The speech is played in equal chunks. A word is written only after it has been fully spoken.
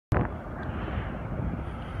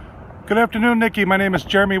Good afternoon, Nikki. My name is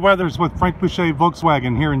Jeremy Weathers with Frank Boucher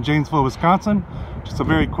Volkswagen here in Janesville, Wisconsin. Just a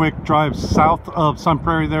very quick drive south of Sun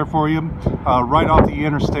Prairie there for you, right off the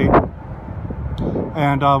interstate.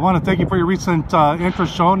 And I want to thank you for your recent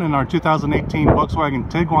interest shown in our 2018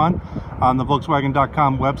 Volkswagen Tiguan on the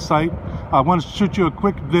Volkswagen.com website. I want to shoot you a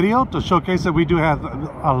quick video to showcase that we do have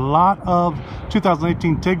a lot of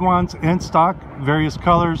 2018 Tiguans in stock, various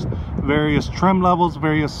colors, various trim levels,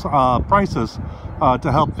 various prices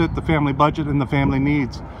to help fit the family budget and the family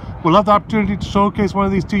needs. We'd love the opportunity to showcase one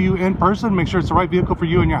of these to you in person, make sure it's the right vehicle for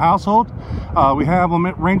you and your household. We have them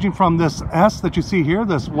ranging from this S that you see here,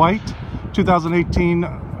 this white 2018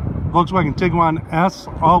 Volkswagen Tiguan S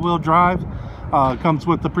all-wheel drive. Comes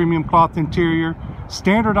with the premium cloth interior.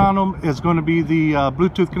 Standard on them is going to be the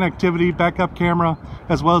Bluetooth connectivity, backup camera,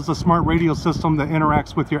 as well as the smart radio system that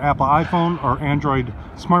interacts with your Apple iPhone or Android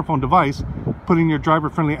smartphone device, putting your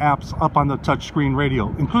driver-friendly apps up on the touchscreen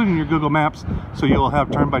radio, including your Google Maps, so you'll have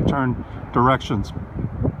turn-by-turn directions.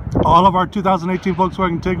 All of our 2018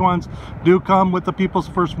 Volkswagen Tiguans do come with the People's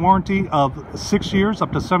First warranty of 6 years,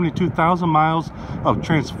 up to 72,000 miles of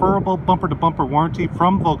transferable bumper-to-bumper warranty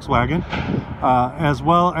from Volkswagen, as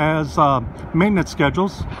well as maintenance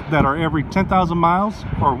schedules that are every 10,000 miles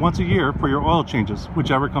or once a year for your oil changes,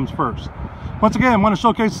 whichever comes first. Once again, I want to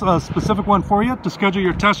showcase a specific one for you to schedule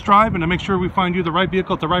your test drive and to make sure we find you the right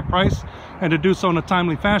vehicle at the right price, and to do so in a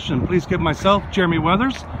timely fashion. Please give myself, Jeremy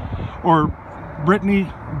Weathers, or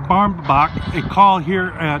Brittney Bombach a call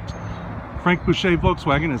here at Frank Boucher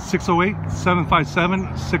Volkswagen at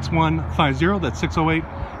 608-757-6150. That's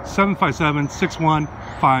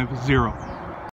 608-757-6150.